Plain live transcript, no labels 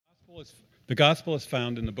The gospel is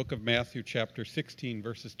found in the book of Matthew, chapter 16,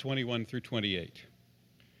 verses 21 through 28.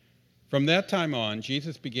 From that time on,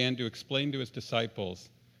 Jesus began to explain to his disciples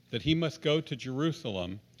that he must go to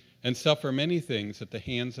Jerusalem and suffer many things at the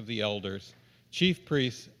hands of the elders, chief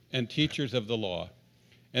priests, and teachers of the law,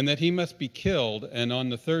 and that he must be killed and on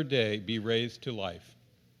the third day be raised to life.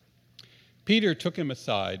 Peter took him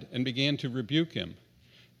aside and began to rebuke him.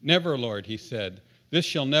 "Never, Lord," he said, "this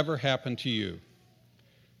shall never happen to you."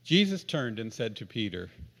 Jesus turned and said to Peter,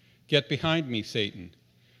 "Get behind me, Satan.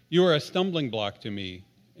 You are a stumbling block to me,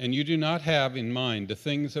 and you do not have in mind the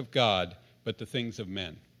things of God, but the things of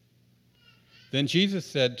men." Then Jesus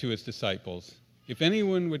said to his disciples, "If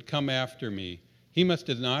anyone would come after me, he must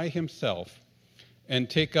deny himself and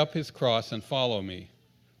take up his cross and follow me.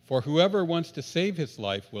 For whoever wants to save his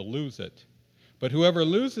life will lose it, but whoever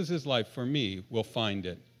loses his life for me will find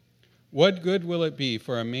it. What good will it be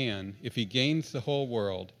for a man if he gains the whole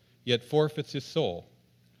world, yet forfeits his soul?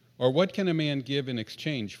 Or what can a man give in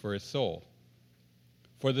exchange for his soul?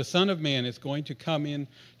 For the Son of Man is going to come in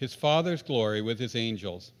his Father's glory with his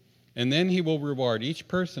angels, and then he will reward each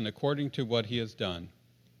person according to what he has done.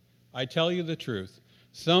 I tell you the truth,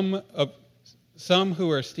 some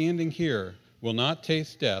who are standing here will not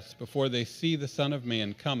taste death before they see the Son of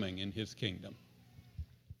Man coming in his kingdom."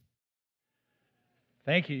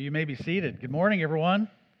 Thank you. You may be seated. Good morning, everyone.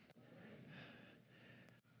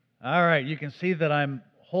 All right, you can see that I'm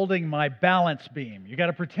holding my balance beam. You got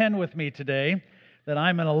to pretend with me today that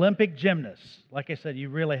I'm an Olympic gymnast. Like I said, you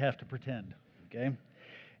really have to pretend, okay?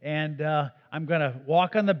 And I'm going to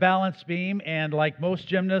walk on the balance beam, and like most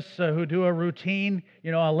gymnasts who do a routine,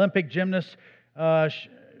 Olympic gymnasts, I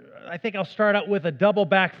think I'll start out with a double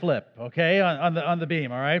backflip, okay, on the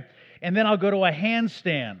beam, all right? And then I'll go to a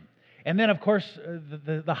handstand. And then, of course,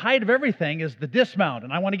 the height of everything is the dismount,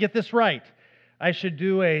 and I want to get this right. I should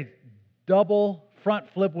do a double front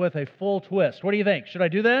flip with a full twist. What do you think? Should I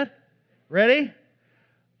do that? Ready?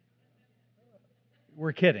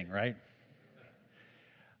 We're kidding, right?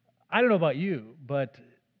 I don't know about you, but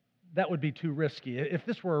that would be too risky. If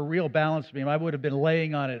this were a real balance beam, I would have been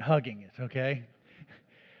laying on it, hugging it, okay?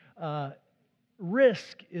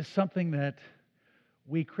 Risk is something that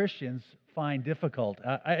we Christians find difficult.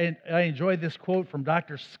 I enjoyed this quote from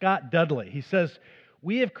Dr. Scott Dudley. He says,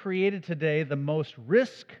 "We have created today the most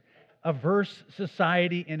risk-averse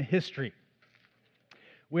society in history.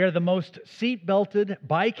 We are the most seat-belted,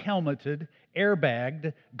 bike-helmeted,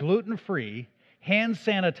 airbagged, gluten-free,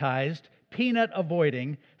 hand-sanitized,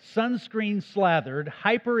 peanut-avoiding, sunscreen-slathered,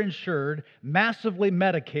 hyper-insured, massively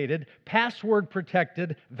medicated,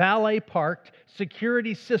 password-protected, valet-parked,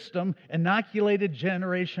 security system, inoculated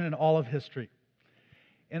generation in all of history.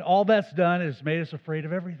 And all that's done is made us afraid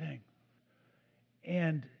of everything."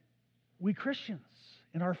 And we Christians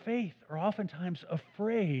in our faith are oftentimes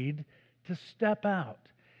afraid to step out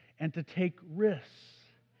and to take risks.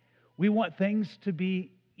 We want things to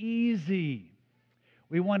be easy.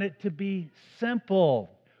 We want it to be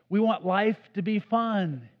simple. We want life to be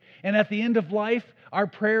fun. And at the end of life, our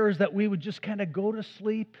prayer is that we would just kind of go to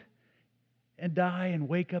sleep and die and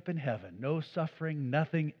wake up in heaven. No suffering,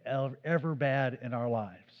 nothing ever bad in our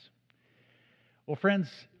lives. Well,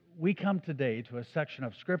 friends, we come today to a section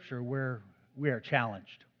of Scripture where we are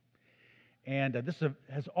challenged. And this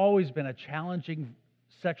has always been a challenging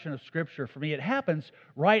section of Scripture for me. It happens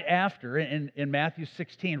right after, in Matthew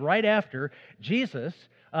 16, right after Jesus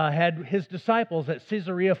had his disciples at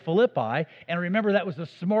Caesarea Philippi. And remember, that was a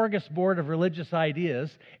smorgasbord of religious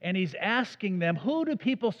ideas. And he's asking them, "Who do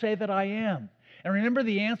people say that I am?" And remember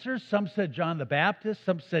the answers? Some said John the Baptist,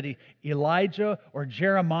 some said Elijah or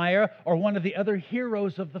Jeremiah or one of the other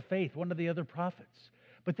heroes of the faith, one of the other prophets.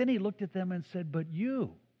 But then he looked at them and said, "But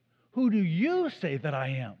you, who do you say that I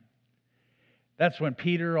am?" That's when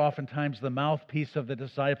Peter, oftentimes the mouthpiece of the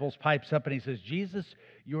disciples, pipes up and he says, "Jesus,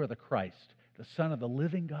 you are the Christ, the Son of the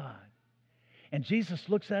living God." And Jesus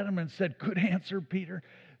looks at him and said, "Good answer, Peter.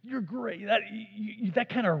 You're great. That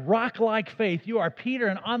kind of rock-like faith. You are Peter,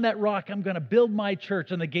 and on that rock I'm going to build my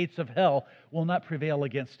church, and the gates of hell will not prevail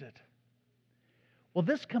against it." Well,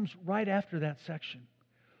 this comes right after that section.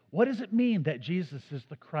 What does it mean that Jesus is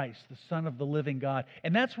the Christ, the Son of the living God?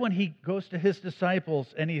 And that's when he goes to his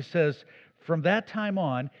disciples and he says, from that time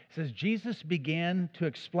on, it says, Jesus began to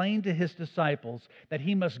explain to his disciples that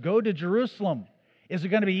he must go to Jerusalem. Is it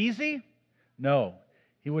going to be easy? No.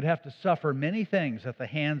 He would have to suffer many things at the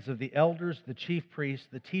hands of the elders, the chief priests,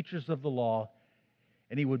 the teachers of the law,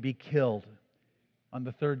 and he would be killed. On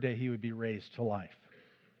the third day, he would be raised to life.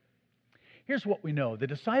 Here's what we know. The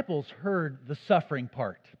disciples heard the suffering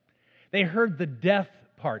part. They heard the death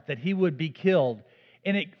part, that he would be killed.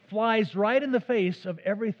 And it flies right in the face of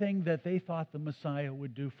everything that they thought the Messiah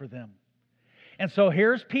would do for them. And so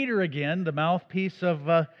here's Peter again, the mouthpiece of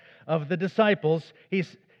the disciples. It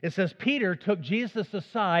says, Peter took Jesus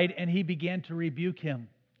aside and he began to rebuke him.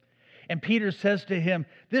 And Peter says to him,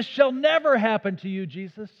 "This shall never happen to you,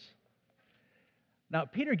 Jesus." Now,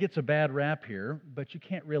 Peter gets a bad rap here, but you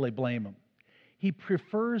can't really blame him. He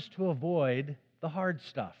prefers to avoid the hard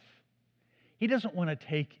stuff. He doesn't want to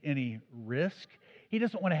take any risk. He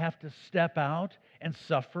doesn't want to have to step out and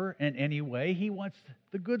suffer in any way. He wants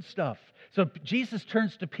the good stuff. So Jesus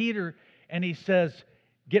turns to Peter and he says,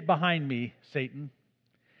 "Get behind me, Satan."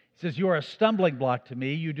 He says, "You are a stumbling block to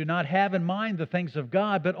me. You do not have in mind the things of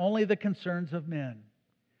God, but only the concerns of men."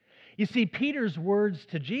 You see, Peter's words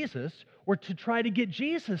to Jesus were to try to get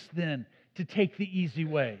Jesus then to take the easy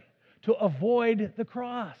way, to avoid the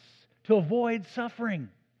cross, to avoid suffering.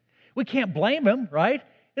 We can't blame him, right?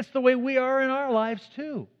 It's the way we are in our lives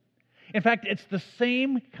too. In fact, it's the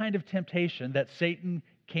same kind of temptation that Satan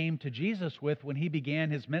came to Jesus with when he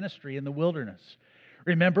began his ministry in the wilderness.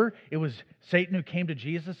 Remember, it was Satan who came to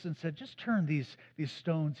Jesus and said, "Just turn these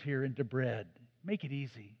stones here into bread. Make it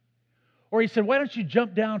easy." Or he said, "Why don't you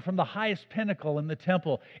jump down from the highest pinnacle in the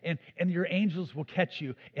temple and your angels will catch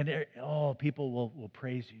you and people will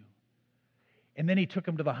praise you." And then he took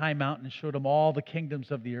him to the high mountain and showed him all the kingdoms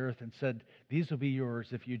of the earth and said, "These will be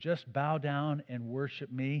yours if you just bow down and worship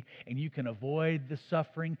me, and you can avoid the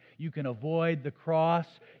suffering, you can avoid the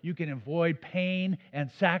cross, you can avoid pain and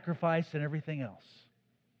sacrifice and everything else."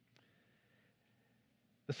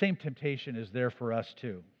 The same temptation is there for us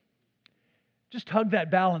too. Just hug that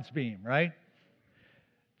balance beam, right?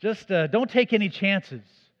 Just don't take any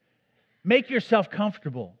chances. Make yourself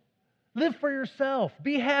comfortable. Live for yourself.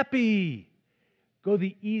 Be happy. Go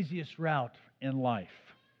the easiest route in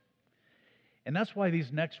life. And that's why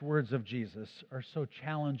these next words of Jesus are so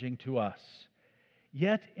challenging to us.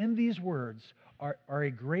 Yet in these words are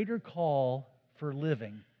a greater call for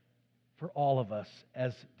living for all of us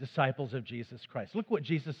as disciples of Jesus Christ. Look what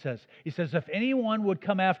Jesus says. He says, "If anyone would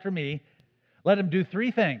come after me, let him do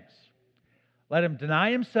three things. Let him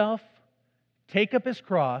deny himself, take up his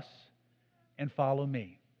cross, and follow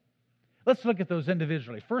me." Let's look at those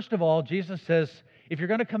individually. First of all, Jesus says, if you're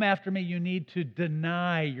going to come after me, you need to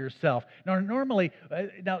deny yourself. Now,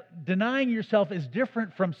 denying yourself is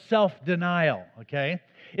different from self-denial, okay?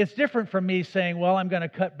 It's different from me saying, well, I'm going to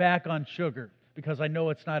cut back on sugar because I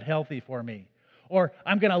know it's not healthy for me. Or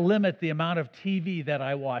I'm going to limit the amount of TV that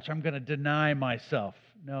I watch. I'm going to deny myself.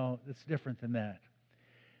 No, it's different than that.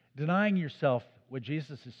 Denying yourself, what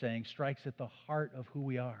Jesus is saying, strikes at the heart of who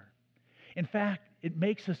we are. In fact, it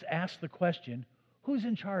makes us ask the question, who's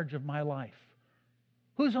in charge of my life?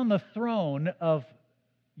 Who's on the throne of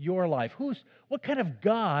your life? What kind of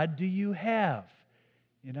God do you have?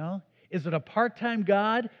 You know? Is it a part-time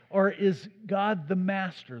God, or is God the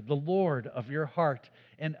master, the Lord of your heart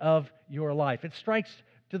and of your life? It strikes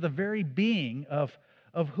to the very being of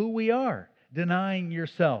who we are, denying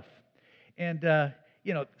yourself. And,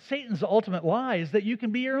 Satan's ultimate lie is that you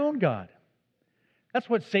can be your own God. That's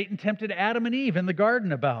what Satan tempted Adam and Eve in the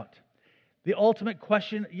garden about. The ultimate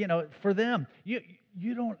question, for them, you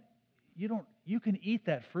can eat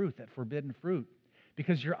that fruit, that forbidden fruit,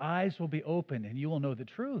 because your eyes will be open and you will know the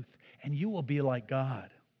truth and you will be like God.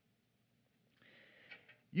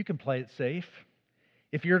 You can play it safe.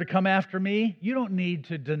 If you're to come after me, you don't need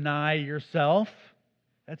to deny yourself.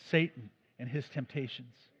 That's Satan and his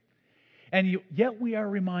temptations. And yet we are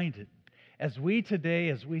reminded, as we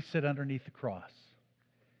sit underneath the cross,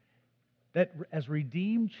 that as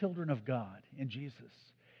redeemed children of God in Jesus,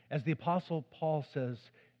 as the Apostle Paul says,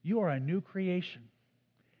 you are a new creation.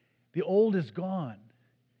 The old is gone.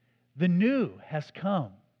 The new has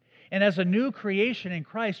come. And as a new creation in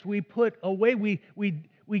Christ, we put away,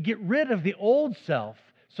 we get rid of the old self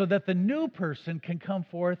so that the new person can come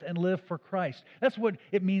forth and live for Christ. That's what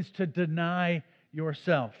it means to deny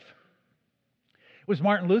yourself. It was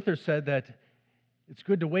Martin Luther said that it's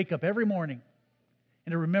good to wake up every morning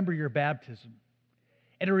and to remember your baptism.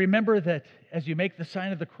 And to remember that as you make the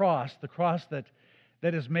sign of the cross that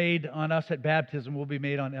is made on us at baptism will be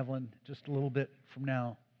made on Evelyn just a little bit from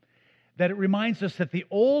now. That it reminds us that the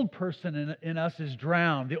old person in us is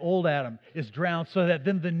drowned, the old Adam is drowned, so that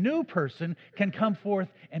then the new person can come forth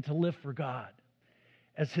and to live for God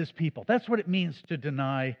as His people. That's what it means to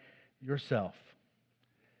deny yourself.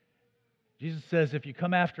 Jesus says, if you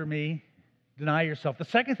come after me, deny yourself. The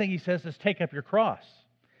second thing He says is take up your cross.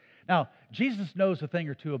 Now, Jesus knows a thing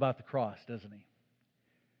or two about the cross, doesn't He?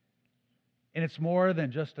 And it's more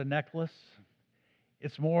than just a necklace.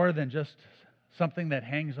 It's more than just something that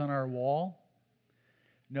hangs on our wall.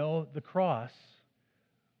 No, the cross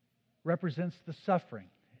represents the suffering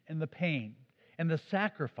and the pain and the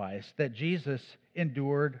sacrifice that Jesus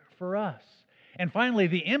endured for us. And finally,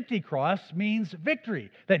 the empty cross means victory,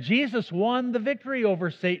 that Jesus won the victory over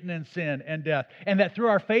Satan and sin and death, and that through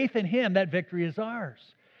our faith in Him, that victory is ours.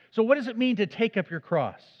 So what does it mean to take up your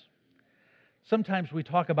cross? Sometimes we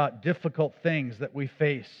talk about difficult things that we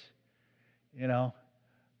face. You know,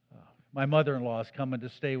 my mother-in-law is coming to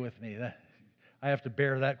stay with me. I have to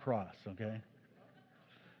bear that cross, okay?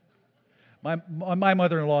 My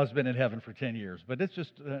mother-in-law has been in heaven for 10 years, but it's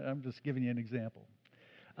just, I'm just giving you an example.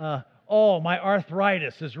 My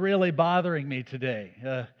arthritis is really bothering me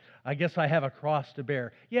today. I guess I have a cross to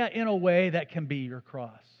bear. Yeah, in a way, that can be your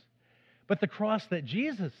cross. But the cross that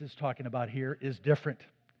Jesus is talking about here is different.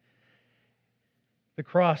 The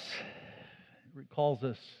cross calls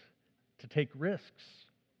us to take risks.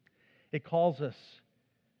 It calls us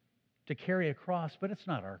to carry a cross, but it's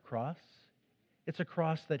not our cross. It's a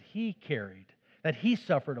cross that He carried, that He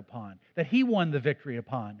suffered upon, that He won the victory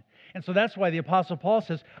upon. And so that's why the Apostle Paul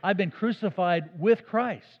says, I've been crucified with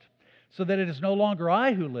Christ, so that it is no longer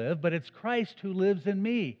I who live, but it's Christ who lives in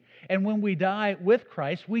me. And when we die with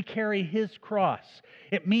Christ, we carry His cross.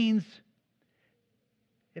 It means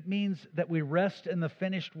that we rest in the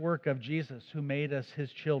finished work of Jesus who made us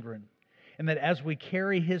His children. And that as we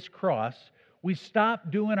carry His cross, we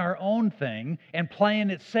stop doing our own thing and playing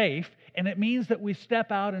it safe, and it means that we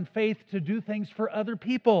step out in faith to do things for other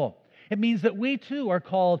people. It means that we too are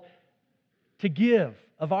called to give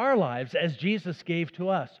of our lives as Jesus gave to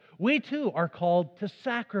us. We too are called to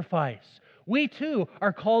sacrifice. We too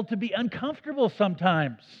are called to be uncomfortable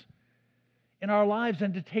sometimes in our lives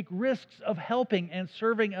and to take risks of helping and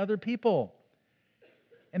serving other people.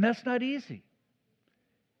 And that's not easy.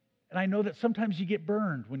 And I know that sometimes you get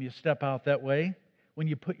burned when you step out that way, when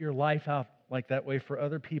you put your life out like that way for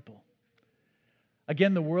other people.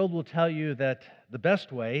 Again, the world will tell you that the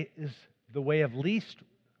best way is the way of least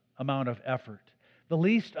amount of effort, the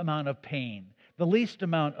least amount of pain, the least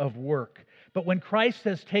amount of work. But when Christ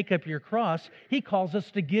says, take up your cross, He calls us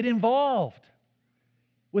to get involved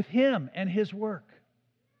with Him and His work.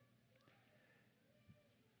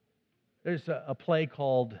 There's a play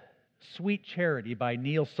called Sweet Charity by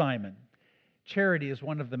Neil Simon. Charity is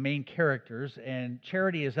one of the main characters, and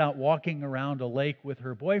Charity is out walking around a lake with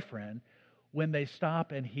her boyfriend when they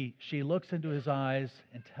stop and she looks into his eyes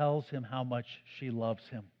and tells him how much she loves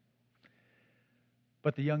him.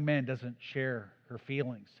 But the young man doesn't share her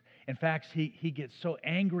feelings. In fact, he gets so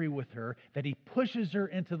angry with her that he pushes her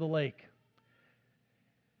into the lake.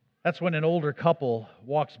 That's when an older couple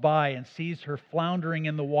walks by and sees her floundering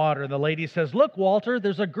in the water. The lady says, "Look, Walter,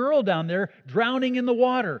 there's a girl down there drowning in the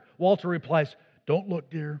water." Walter replies, "Don't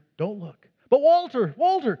look, dear, don't look." "But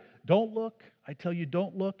Walter, don't look. I tell you,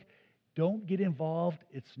 don't look. Don't get involved.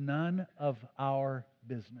 It's none of our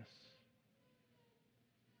business."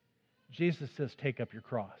 Jesus says, take up your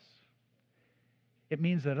cross. It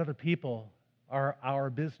means that other people are our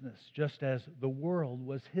business, just as the world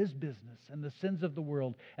was His business and the sins of the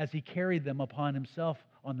world as He carried them upon Himself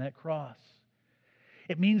on that cross.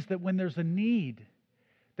 It means that when there's a need,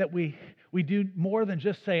 that we do more than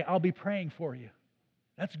just say, "I'll be praying for you."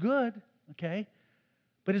 That's good, okay?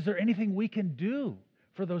 But is there anything we can do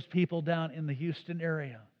for those people down in the Houston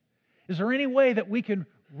area? Is there any way that we can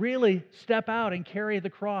really step out and carry the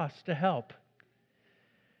cross to help?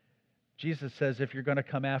 Jesus says, if you're going to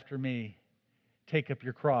come after me, take up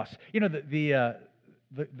your cross. You know, the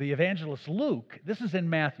evangelist Luke, this is in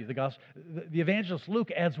Matthew, the gospel. The evangelist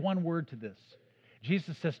Luke adds one word to this.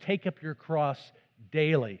 Jesus says, take up your cross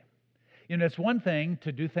daily. You know, it's one thing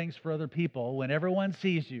to do things for other people when everyone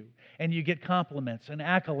sees you and you get compliments and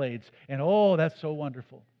accolades and, oh, that's so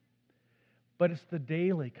wonderful. But it's the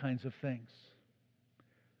daily kinds of things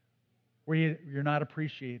where you're not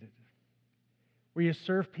appreciated, where you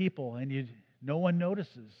serve people and no one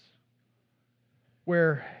notices,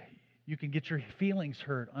 where you can get your feelings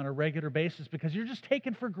hurt on a regular basis because you're just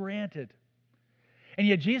taken for granted. And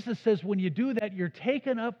yet Jesus says when you do that, you're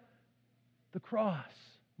taking up the cross,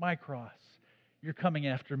 my cross. You're coming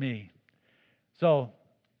after me. So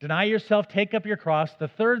deny yourself, take up your cross. The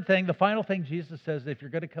third thing, the final thing Jesus says, if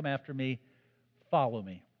you're going to come after me, follow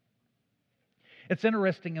me. It's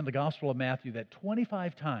interesting in the Gospel of Matthew that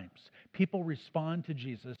 25 times people respond to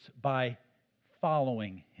Jesus by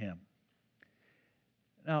following Him.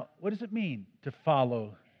 Now, what does it mean to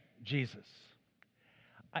follow Jesus?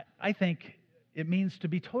 I think it means to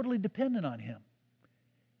be totally dependent on Him.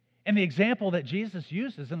 And the example that Jesus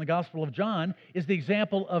uses in the Gospel of John is the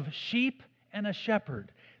example of sheep and a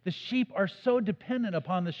shepherd. The sheep are so dependent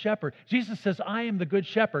upon the shepherd. Jesus says, I am the good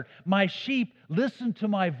shepherd. My sheep listen to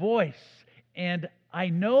my voice, and I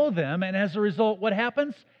know them, and as a result, what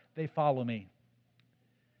happens? They follow me.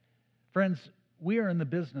 Friends, we are in the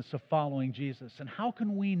business of following Jesus, and how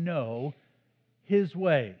can we know His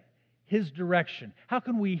way, His direction? How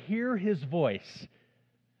can we hear His voice?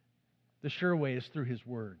 The sure way is through His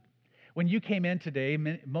Word. When you came in today,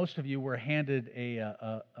 most of you were handed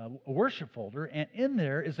a worship folder, and in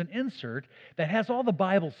there is an insert that has all the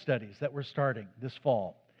Bible studies that we're starting this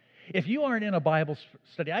fall. If you aren't in a Bible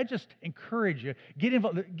study, I just encourage you, get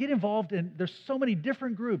involved in, there's so many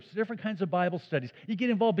different groups, different kinds of Bible studies. You get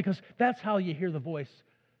involved because that's how you hear the voice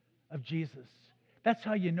of Jesus. That's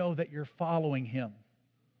how you know that you're following Him.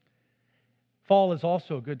 Fall is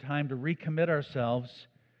also a good time to recommit ourselves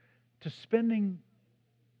to spending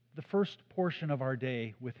the first portion of our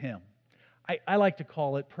day with Him. I like to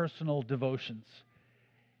call it personal devotions.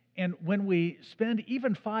 And when we spend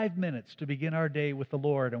even 5 minutes to begin our day with the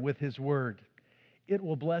Lord and with His Word, it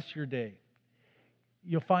will bless your day.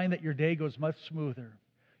 You'll find that your day goes much smoother.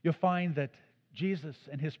 You'll find that Jesus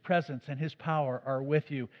and His presence and His power are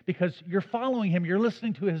with you because you're following Him, you're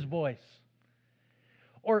listening to His voice.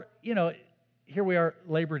 Or, here we are,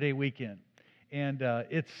 Labor Day weekend, and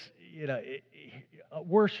it's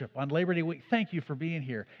worship on Labor Day week. Thank you for being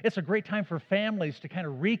here. It's a great time for families to kind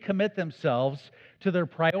of recommit themselves to their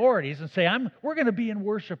priorities and say, we're going to be in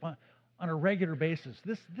worship on a regular basis.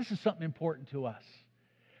 This is something important to us.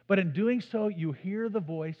 But in doing so, you hear the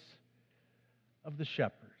voice of the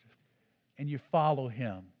shepherd and you follow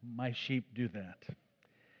him. My sheep do that.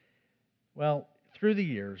 Well, through the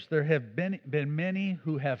years, there have been many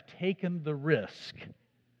who have taken the risk,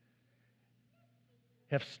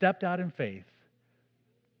 have stepped out in faith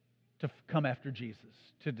to come after Jesus,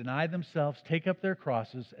 to deny themselves, take up their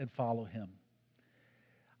crosses, and follow Him.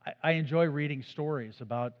 I enjoy reading stories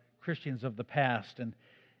about Christians of the past. And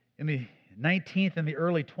in the 19th and the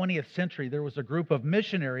early 20th century, there was a group of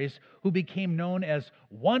missionaries who became known as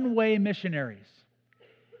one-way missionaries.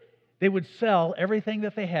 They would sell everything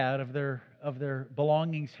that they had of their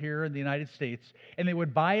belongings here in the United States, and they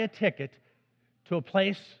would buy a ticket to a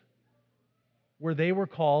place where they were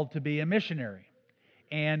called to be a missionary.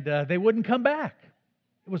 And they wouldn't come back.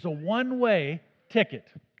 It was a one-way ticket.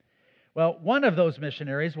 Well, one of those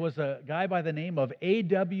missionaries was a guy by the name of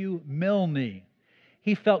A.W. Milne.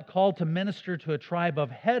 He felt called to minister to a tribe of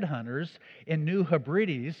headhunters in New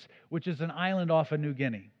Hebrides, which is an island off of New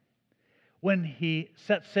Guinea. When he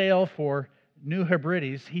set sail for New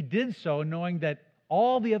Hebrides, he did so knowing that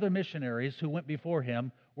all the other missionaries who went before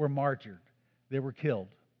him were martyred. They were killed.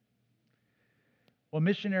 Well,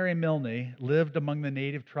 missionary Milne lived among the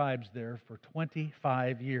native tribes there for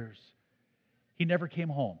 25 years. He never came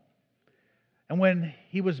home. And when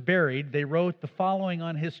he was buried, they wrote the following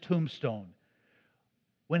on his tombstone.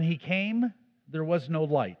 When he came, there was no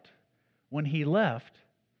light. When he left,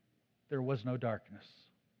 there was no darkness.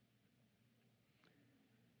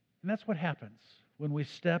 And that's what happens when we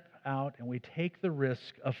step out and we take the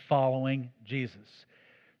risk of following Jesus.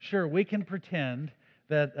 Sure, we can pretend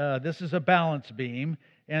that this is a balance beam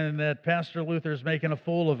and that Pastor Luther's making a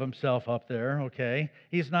fool of himself up there, okay?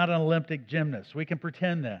 He's not an Olympic gymnast. We can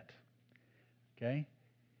pretend that, okay?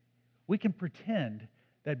 We can pretend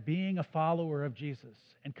that being a follower of Jesus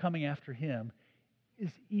and coming after Him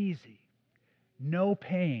is easy. No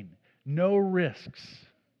pain, no risks.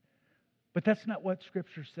 But that's not what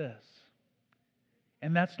Scripture says.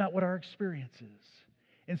 And that's not what our experience is.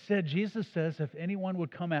 Instead, Jesus says, if anyone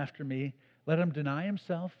would come after me, let him deny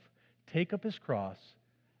himself, take up his cross,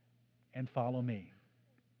 and follow me.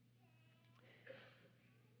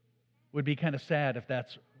 It would be kind of sad if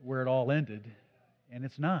that's where it all ended, and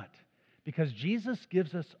it's not. Because Jesus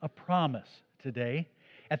gives us a promise today.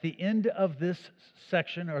 At the end of this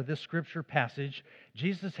section or this scripture passage,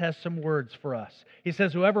 Jesus has some words for us. He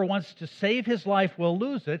says, whoever wants to save his life will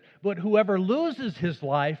lose it, but whoever loses his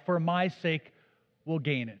life for my sake will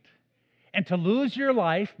gain it. And to lose your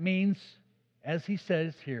life means, as he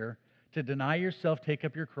says here, to deny yourself, take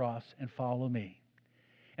up your cross, and follow me.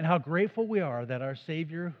 And how grateful we are that our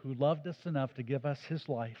Savior, who loved us enough to give us His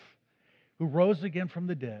life, who rose again from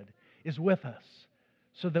the dead, is with us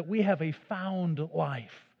so that we have a found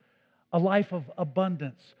life, a life of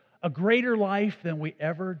abundance, a greater life than we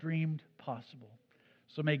ever dreamed possible.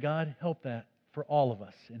 So may God help that for all of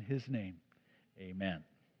us. In His name, amen.